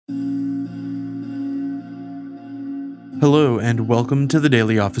Hello, and welcome to the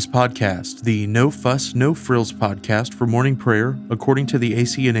Daily Office Podcast, the No Fuss, No Frills podcast for morning prayer, according to the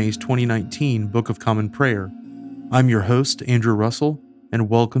ACNA's 2019 Book of Common Prayer. I'm your host, Andrew Russell,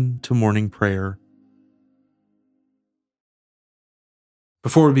 and welcome to morning prayer.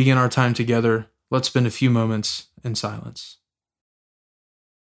 Before we begin our time together, let's spend a few moments in silence.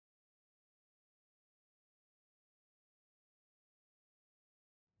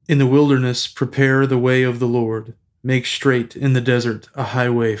 In the wilderness, prepare the way of the Lord. Make straight in the desert a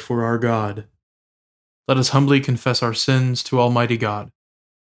highway for our God. Let us humbly confess our sins to Almighty God.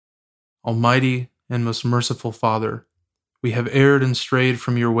 Almighty and most merciful Father, we have erred and strayed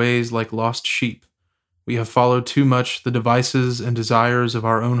from your ways like lost sheep. We have followed too much the devices and desires of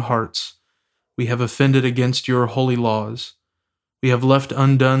our own hearts. We have offended against your holy laws. We have left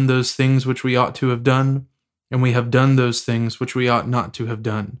undone those things which we ought to have done, and we have done those things which we ought not to have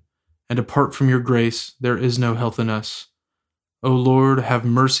done. And apart from your grace, there is no health in us. O Lord, have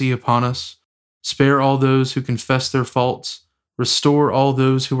mercy upon us. Spare all those who confess their faults. Restore all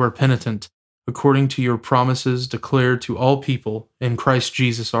those who are penitent, according to your promises declared to all people in Christ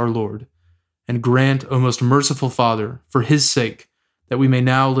Jesus our Lord. And grant, O most merciful Father, for his sake, that we may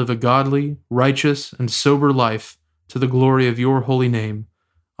now live a godly, righteous, and sober life to the glory of your holy name.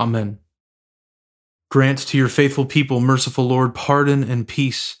 Amen. Grant to your faithful people, merciful Lord, pardon and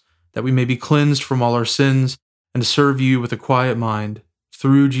peace, that we may be cleansed from all our sins and serve you with a quiet mind,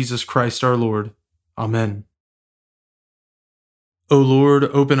 through Jesus Christ our Lord. Amen. O Lord,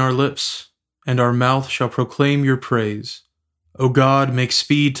 open our lips, and our mouth shall proclaim your praise. O God, make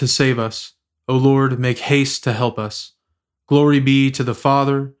speed to save us. O Lord, make haste to help us. Glory be to the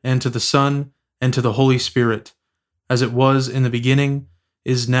Father, and to the Son, and to the Holy Spirit, as it was in the beginning,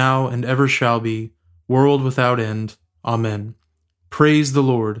 is now, and ever shall be, world without end. Amen. Praise the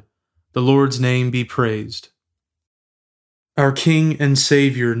Lord. The Lord's name be praised. Our King and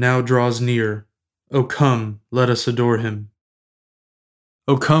Savior now draws near. O come, let us adore him.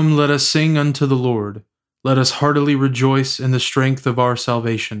 O come, let us sing unto the Lord. Let us heartily rejoice in the strength of our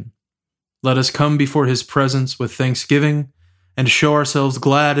salvation. Let us come before his presence with thanksgiving, and show ourselves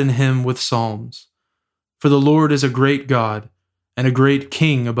glad in him with psalms. For the Lord is a great God, and a great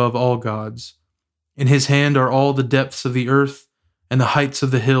King above all gods. In his hand are all the depths of the earth, and the heights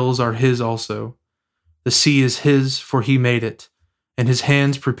of the hills are his also. The sea is his, for he made it, and his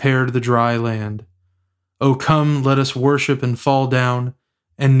hands prepared the dry land. O come, let us worship and fall down,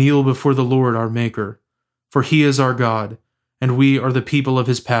 and kneel before the Lord our Maker. For he is our God, and we are the people of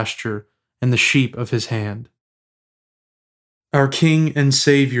his pasture, and the sheep of his hand. Our King and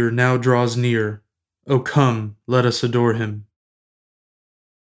Savior now draws near. O come, let us adore him.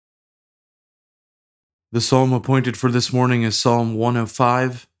 The psalm appointed for this morning is Psalm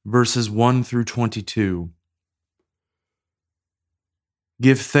 105, verses 1 through 22.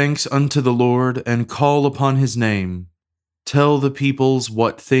 Give thanks unto the Lord, and call upon his name. Tell the peoples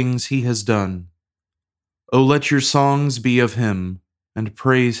what things he has done. O let your songs be of him, and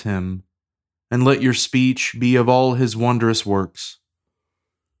praise him, and let your speech be of all his wondrous works.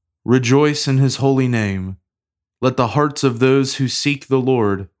 Rejoice in his holy name. Let the hearts of those who seek the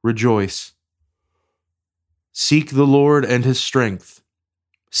Lord rejoice. Seek the Lord and his strength.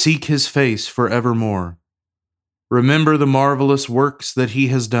 Seek his face forevermore. Remember the marvelous works that he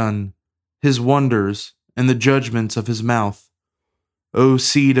has done, his wonders, and the judgments of his mouth. O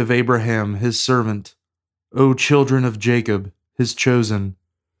seed of Abraham, his servant, O children of Jacob, his chosen.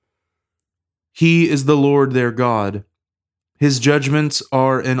 He is the Lord their God. His judgments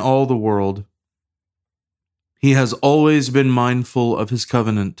are in all the world. He has always been mindful of his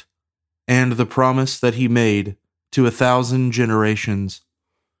covenant, and the promise that he made to 1,000 generations,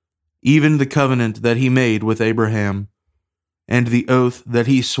 even the covenant that he made with Abraham, and the oath that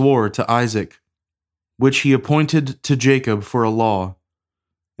he swore to Isaac, which he appointed to Jacob for a law,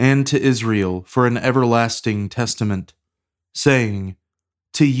 and to Israel for an everlasting testament, saying,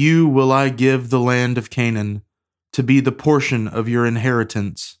 To you will I give the land of Canaan, to be the portion of your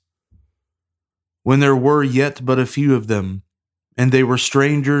inheritance. When there were yet but a few of them, and they were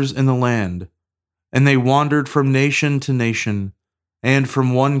strangers in the land, and they wandered from nation to nation, and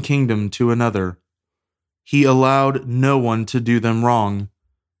from one kingdom to another, he allowed no one to do them wrong,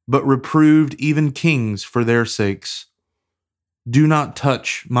 but reproved even kings for their sakes. Do not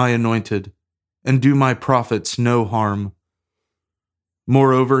touch my anointed, and do my prophets no harm.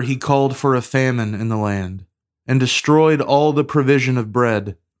 Moreover, he called for a famine in the land, and destroyed all the provision of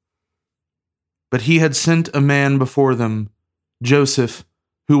bread. But he had sent a man before them, Joseph,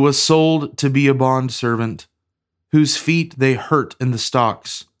 who was sold to be a bondservant, whose feet they hurt in the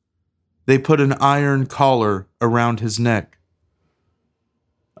stocks, They put an iron collar around his neck,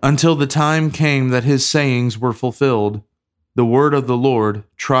 until the time came that his sayings were fulfilled. The word of the Lord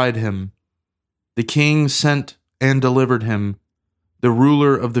tried him. The king sent and delivered him. The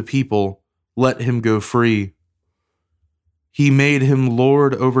ruler of the people let him go free. He made him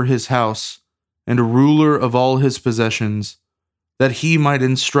lord over his house and a ruler of all his possessions, that he might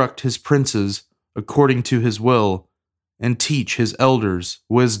instruct his princes according to his will and teach his elders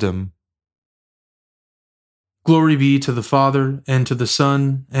wisdom. Glory be to the Father, and to the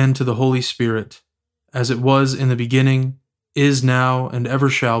Son, and to the Holy Spirit, as it was in the beginning, is now, and ever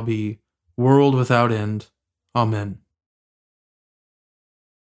shall be, world without end. Amen.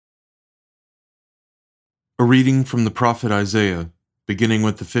 A reading from the prophet Isaiah, beginning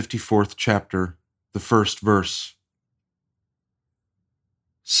with the 54th chapter, the first verse.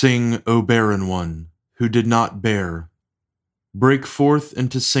 Sing, O barren one, who did not bear. Break forth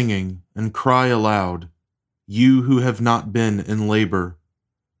into singing, and cry aloud, you who have not been in labor.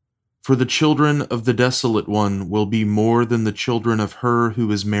 For the children of the desolate one will be more than the children of her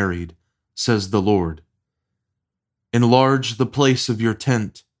who is married, says the Lord. Enlarge the place of your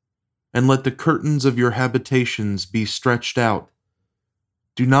tent, and let the curtains of your habitations be stretched out.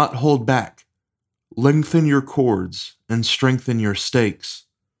 Do not hold back. Lengthen your cords and strengthen your stakes.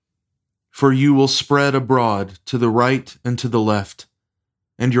 For you will spread abroad to the right and to the left,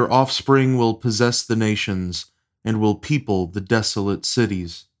 and your offspring will possess the nations and will people the desolate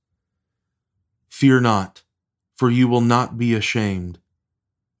cities. Fear not, for you will not be ashamed.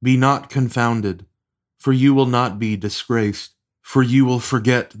 Be not confounded, for you will not be disgraced. For you will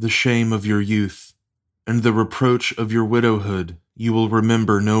forget the shame of your youth, and the reproach of your widowhood you will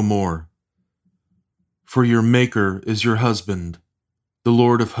remember no more. For your Maker is your husband, the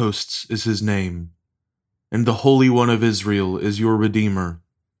Lord of hosts is his name, and the Holy One of Israel is your Redeemer.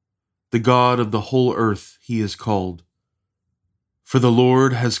 The God of the whole earth he is called. For the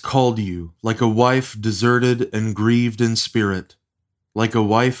Lord has called you like a wife deserted and grieved in spirit, like a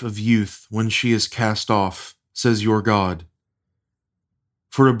wife of youth when she is cast off, says your God.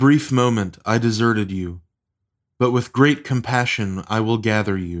 For a brief moment I deserted you, but with great compassion I will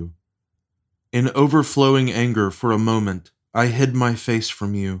gather you. In overflowing anger for a moment I hid my face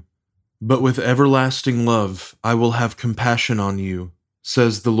from you, but with everlasting love I will have compassion on you,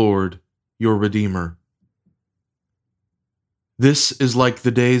 says the Lord, your Redeemer. This is like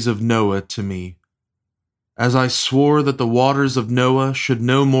the days of Noah to me. As I swore that the waters of Noah should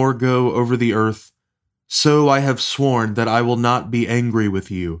no more go over the earth, so I have sworn that I will not be angry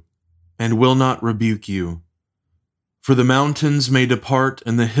with you, and will not rebuke you. For the mountains may depart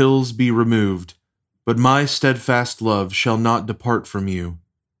and the hills be removed, but my steadfast love shall not depart from you,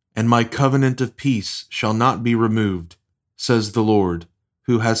 and my covenant of peace shall not be removed, says the Lord,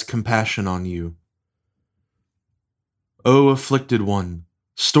 who has compassion on you. O afflicted one,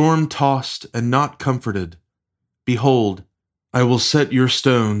 storm-tossed and not comforted, behold, I will set your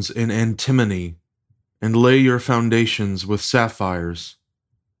stones in antimony, and lay your foundations with sapphires.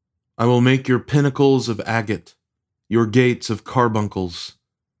 I will make your pinnacles of agate, your gates of carbuncles,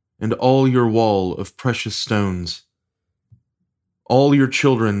 and all your wall of precious stones. All your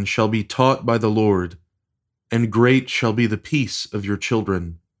children shall be taught by the Lord, and great shall be the peace of your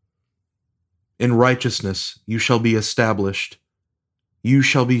children. In righteousness you shall be established. You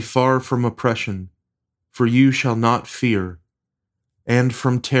shall be far from oppression, for you shall not fear, and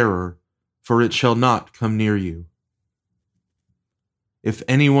from terror, for it shall not come near you. If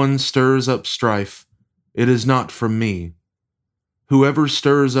anyone stirs up strife, it is not from me. Whoever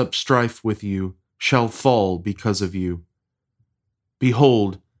stirs up strife with you shall fall because of you.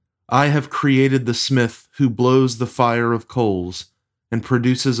 Behold, I have created the smith who blows the fire of coals and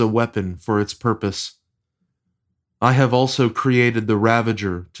produces a weapon for its purpose. I have also created the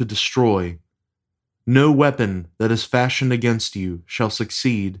ravager to destroy. No weapon that is fashioned against you shall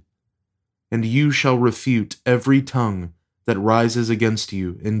succeed, and you shall refute every tongue that rises against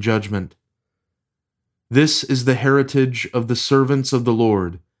you in judgment. This is the heritage of the servants of the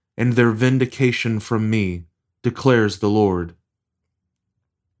Lord, and their vindication from me, declares the Lord.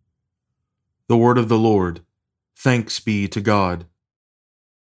 The word of the Lord. Thanks be to God.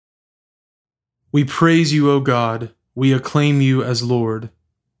 We praise you, O God. We acclaim you as Lord.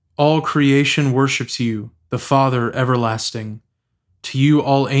 All creation worships you, the Father everlasting. To you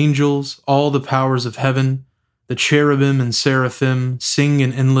all angels, all the powers of heaven, the cherubim and seraphim sing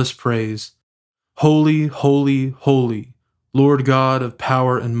in endless praise. Holy, holy, holy, Lord God of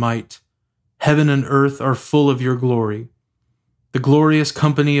power and might. Heaven and earth are full of your glory. The glorious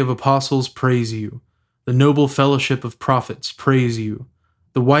company of apostles praise you. The noble fellowship of prophets praise you.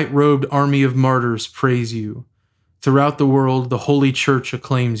 The white-robed army of martyrs praise you. Throughout the world, the Holy Church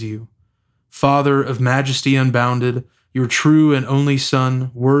acclaims you. Father of majesty unbounded, your true and only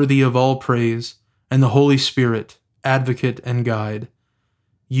Son, worthy of all praise, and the Holy Spirit, advocate and guide.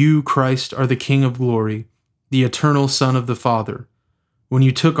 You, Christ, are the King of glory, the eternal Son of the Father. When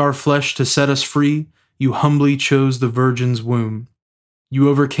you took our flesh to set us free, you humbly chose the Virgin's womb. You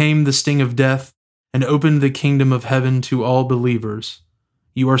overcame the sting of death and opened the kingdom of heaven to all believers.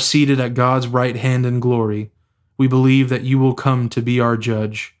 You are seated at God's right hand in glory. We believe that you will come to be our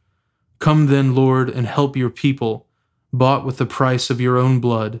judge. Come then, Lord, and help your people, bought with the price of your own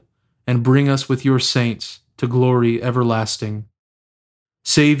blood, and bring us with your saints to glory everlasting.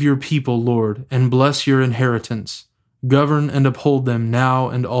 Save your people, Lord, and bless your inheritance. Govern and uphold them now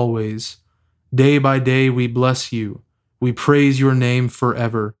and always. Day by day we bless you. We praise your name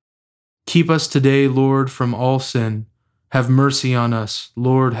forever. Keep us today, Lord, from all sin. Have mercy on us,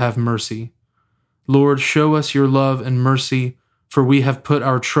 Lord, have mercy. Lord, show us your love and mercy, for we have put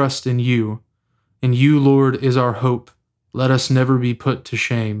our trust in you. In you, Lord, is our hope. Let us never be put to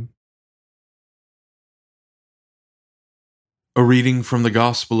shame. A reading from the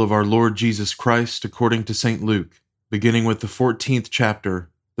Gospel of our Lord Jesus Christ according to St. Luke, beginning with the 14th chapter,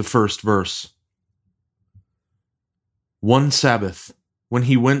 the first verse. One Sabbath, when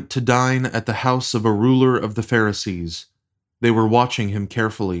he went to dine at the house of a ruler of the Pharisees, they were watching him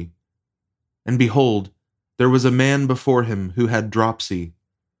carefully. And behold, there was a man before him who had dropsy.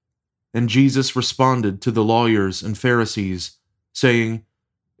 And Jesus responded to the lawyers and Pharisees, saying,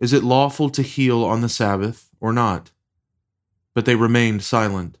 Is it lawful to heal on the Sabbath or not? But they remained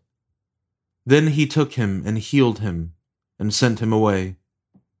silent. Then he took him and healed him, and sent him away.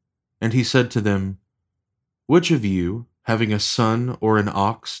 And he said to them, Which of you, having a son or an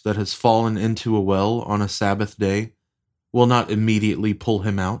ox that has fallen into a well on a Sabbath day, will not immediately pull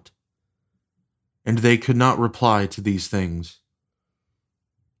him out? And they could not reply to these things.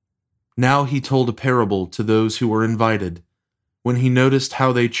 Now he told a parable to those who were invited, when he noticed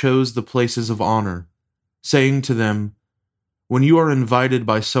how they chose the places of honor, saying to them, When you are invited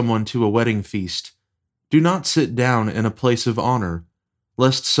by someone to a wedding feast, do not sit down in a place of honor,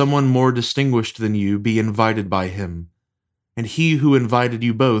 lest someone more distinguished than you be invited by him. And he who invited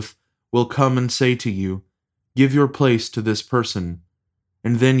you both will come and say to you, Give your place to this person,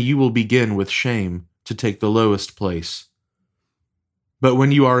 and then you will begin with shame to take the lowest place. But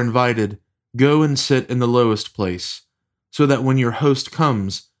when you are invited, go and sit in the lowest place, so that when your host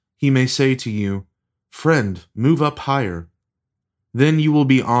comes, he may say to you, Friend, move up higher. Then you will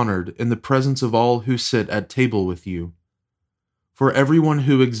be honored in the presence of all who sit at table with you. For everyone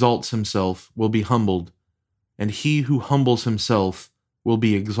who exalts himself will be humbled, and he who humbles himself will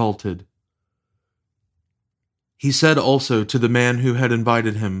be exalted. He said also to the man who had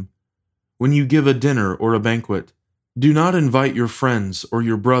invited him, When you give a dinner or a banquet, do not invite your friends or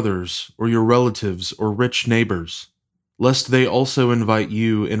your brothers or your relatives or rich neighbors, lest they also invite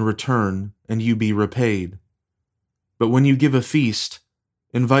you in return and you be repaid. But when you give a feast,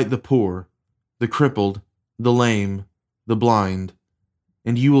 invite the poor, the crippled, the lame, the blind,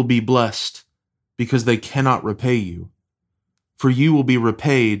 and you will be blessed, because they cannot repay you. For you will be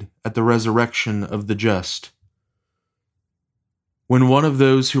repaid at the resurrection of the just. When one of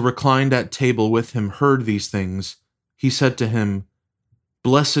those who reclined at table with him heard these things, he said to him,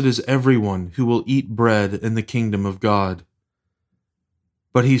 Blessed is everyone who will eat bread in the kingdom of God.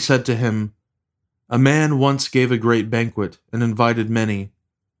 But he said to him, A man once gave a great banquet and invited many.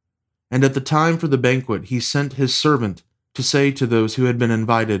 And at the time for the banquet he sent his servant to say to those who had been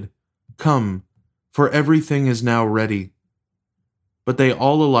invited, Come, for everything is now ready. But they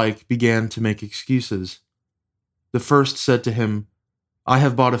all alike began to make excuses. The first said to him, I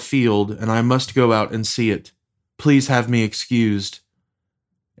have bought a field, and I must go out and see it. Please have me excused.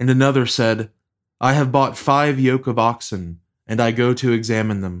 And another said, I have bought 5 yoke of oxen, and I go to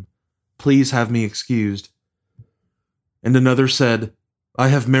examine them. Please have me excused. And another said, I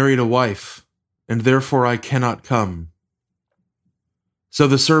have married a wife, and therefore I cannot come. So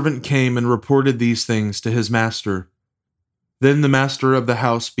the servant came and reported these things to his master. Then the master of the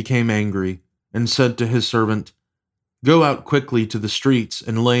house became angry, and said to his servant, Go out quickly to the streets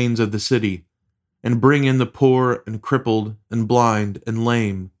and lanes of the city, and bring in the poor and crippled and blind and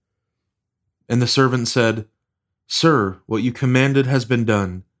lame. And the servant said, Sir, what you commanded has been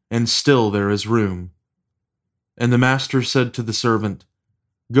done, and still there is room. And the master said to the servant,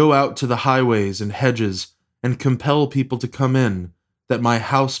 Go out to the highways and hedges, and compel people to come in, that my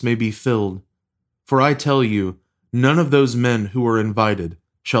house may be filled. For I tell you, none of those men who were invited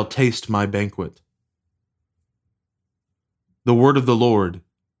shall taste my banquet. The word of the Lord.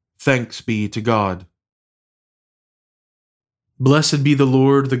 Thanks be to God. Blessed be the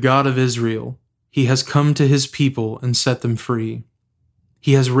Lord, the God of Israel. He has come to his people and set them free.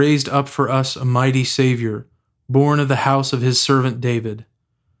 He has raised up for us a mighty Savior, born of the house of his servant David.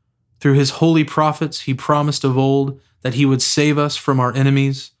 Through his holy prophets he promised of old that he would save us from our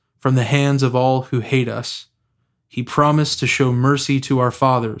enemies, from the hands of all who hate us. He promised to show mercy to our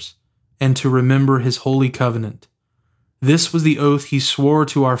fathers and to remember his holy covenant. This was the oath he swore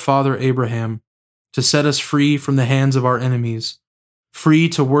to our father Abraham, to set us free from the hands of our enemies, free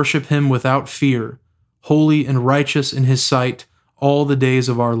to worship him without fear, holy and righteous in his sight all the days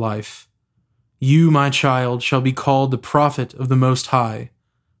of our life. You, my child, shall be called the prophet of the Most High,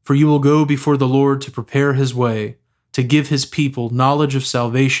 for you will go before the Lord to prepare his way, to give his people knowledge of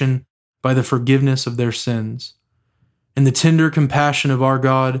salvation by the forgiveness of their sins. In the tender compassion of our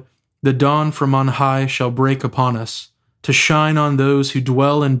God, the dawn from on high shall break upon us, to shine on those who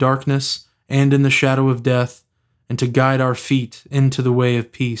dwell in darkness and in the shadow of death, and to guide our feet into the way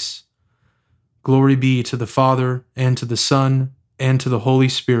of peace. Glory be to the Father, and to the Son, and to the Holy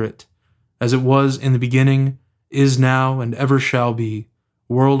Spirit, as it was in the beginning, is now, and ever shall be,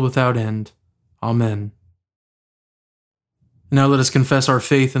 world without end. Amen. Now let us confess our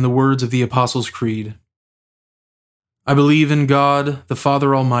faith in the words of the Apostles' Creed. I believe in God, the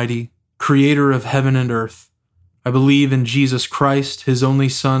Father Almighty, creator of heaven and earth. I believe in Jesus Christ, his only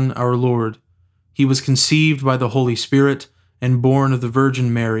Son, our Lord. He was conceived by the Holy Spirit and born of the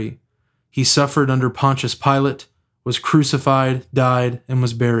Virgin Mary. He suffered under Pontius Pilate, was crucified, died, and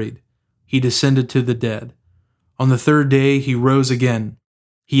was buried. He descended to the dead. On the third day he rose again.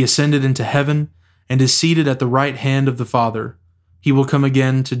 He ascended into heaven and is seated at the right hand of the Father. He will come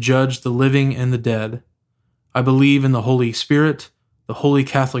again to judge the living and the dead. I believe in the Holy Spirit, the Holy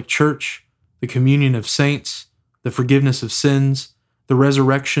Catholic Church, the communion of saints, the forgiveness of sins, the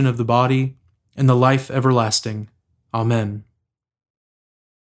resurrection of the body, and the life everlasting. Amen.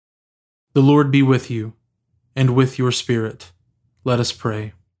 The Lord be with you, and with your spirit. Let us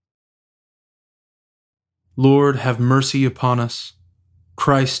pray. Lord, have mercy upon us.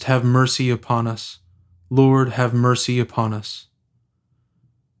 Christ, have mercy upon us. Lord, have mercy upon us.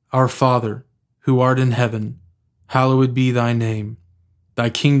 Our Father, who art in heaven, hallowed be thy name. Thy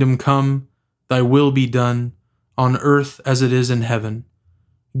kingdom come, thy will be done, on earth as it is in heaven.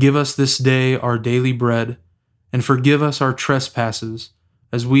 Give us this day our daily bread, and forgive us our trespasses,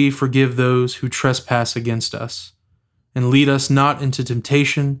 as we forgive those who trespass against us. And lead us not into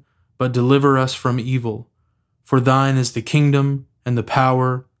temptation, but deliver us from evil. For thine is the kingdom, and the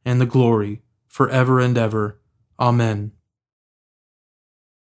power, and the glory, forever and ever. Amen.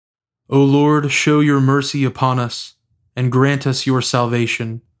 O Lord, show your mercy upon us, and grant us your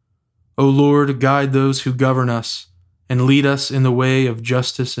salvation. O Lord, guide those who govern us, and lead us in the way of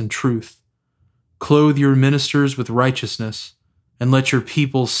justice and truth. Clothe your ministers with righteousness, and let your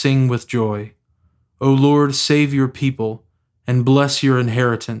people sing with joy. O Lord, save your people, and bless your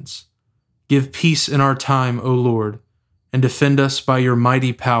inheritance. Give peace in our time, O Lord, and defend us by your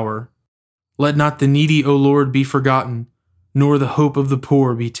mighty power. Let not the needy, O Lord, be forgotten, nor the hope of the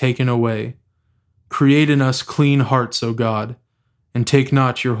poor be taken away. Create in us clean hearts, O God, and take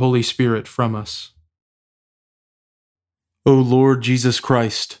not your Holy Spirit from us. O Lord Jesus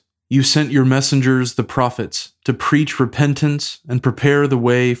Christ, you sent your messengers, the prophets, to preach repentance and prepare the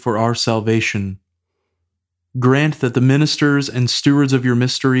way for our salvation. Grant that the ministers and stewards of your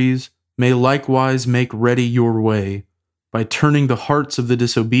mysteries may likewise make ready your way, by turning the hearts of the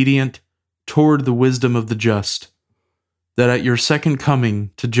disobedient toward the wisdom of the just, that at your second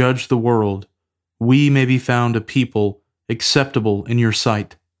coming to judge the world, we may be found a people acceptable in your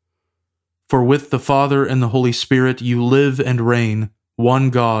sight. For with the Father and the Holy Spirit you live and reign, one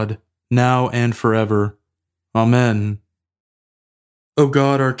God, now and forever. Amen. O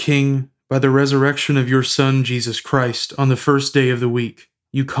God, our King, by the resurrection of your Son, Jesus Christ, on the first day of the week,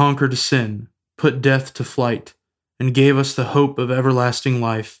 you conquered sin, put death to flight, and gave us the hope of everlasting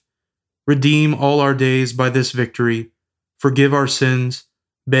life. Redeem all our days by this victory. Forgive our sins,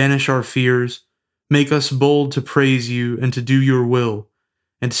 banish our fears, make us bold to praise you and to do your will,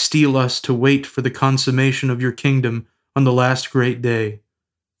 and steel us to wait for the consummation of your kingdom on the last great day.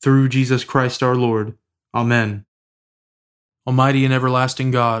 Through Jesus Christ our Lord. Amen. Almighty and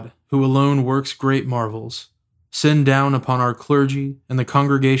everlasting God, who alone works great marvels, send down upon our clergy and the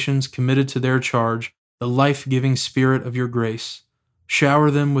congregations committed to their charge the life-giving Spirit of your grace. Shower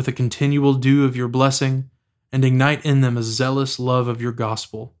them with a continual dew of your blessing, and ignite in them a zealous love of your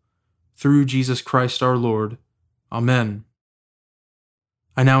gospel. Through Jesus Christ our Lord. Amen.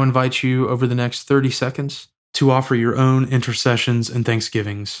 I now invite you over the next 30 seconds to offer your own intercessions and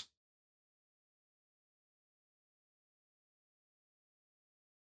thanksgivings.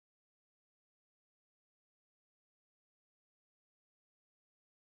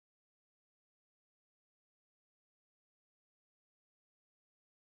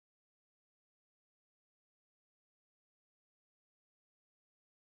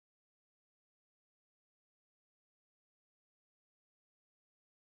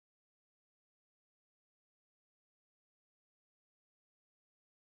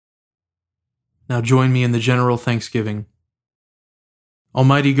 Now join me in the general thanksgiving.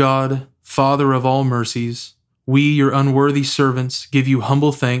 Almighty God, Father of all mercies, we, your unworthy servants, give you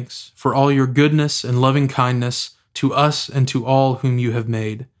humble thanks for all your goodness and loving kindness to us and to all whom you have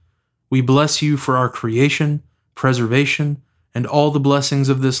made. We bless you for our creation, preservation, and all the blessings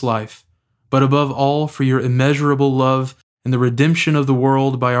of this life, but above all for your immeasurable love and the redemption of the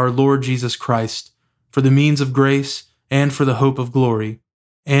world by our Lord Jesus Christ, for the means of grace and for the hope of glory.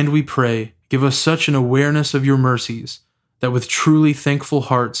 And we pray, give us such an awareness of your mercies, that with truly thankful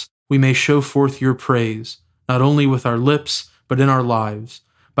hearts we may show forth your praise, not only with our lips, but in our lives,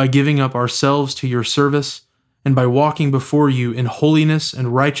 by giving up ourselves to your service, and by walking before you in holiness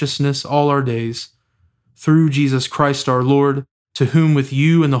and righteousness all our days. Through Jesus Christ our Lord, to whom with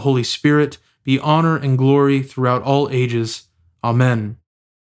you and the Holy Spirit be honor and glory throughout all ages. Amen.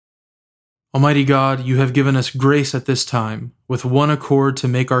 Almighty God, you have given us grace at this time, with one accord to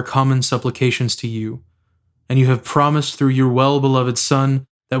make our common supplications to you. And you have promised through your well-beloved Son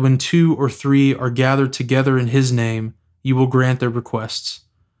that when 2 or 3 are gathered together in his name, you will grant their requests.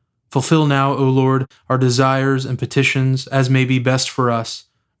 Fulfill now, O Lord, our desires and petitions as may be best for us,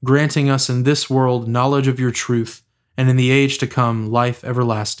 granting us in this world knowledge of your truth, and in the age to come life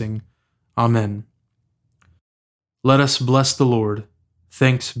everlasting. Amen. Let us bless the Lord.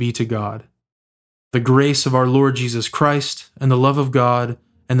 Thanks be to God. The grace of our Lord Jesus Christ, and the love of God,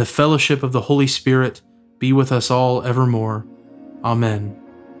 and the fellowship of the Holy Spirit be with us all evermore. Amen.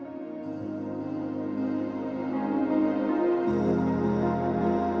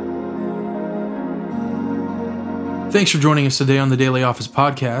 Thanks for joining us today on the Daily Office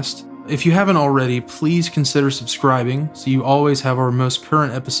Podcast. If you haven't already, please consider subscribing so you always have our most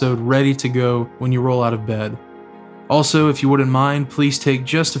current episode ready to go when you roll out of bed. Also, if you wouldn't mind, please take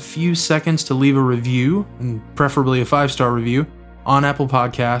just a few seconds to leave a review, and preferably a 5-star review, on Apple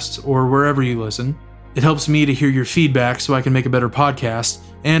Podcasts or wherever you listen. It helps me to hear your feedback so I can make a better podcast,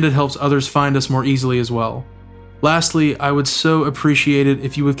 and it helps others find us more easily as well. Lastly, I would so appreciate it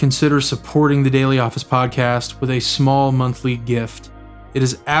if you would consider supporting the Daily Office Podcast with a small monthly gift. It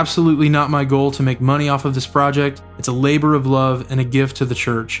is absolutely not my goal to make money off of this project. It's a labor of love and a gift to the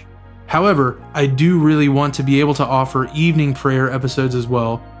church. However, I do really want to be able to offer evening prayer episodes as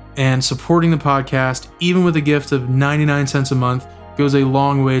well, and supporting the podcast, even with a gift of 99 cents a month, goes a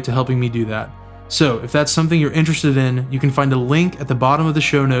long way to helping me do that. So, if that's something you're interested in, you can find a link at the bottom of the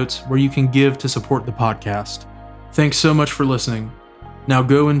show notes where you can give to support the podcast. Thanks so much for listening. Now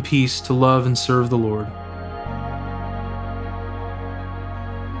go in peace to love and serve the Lord.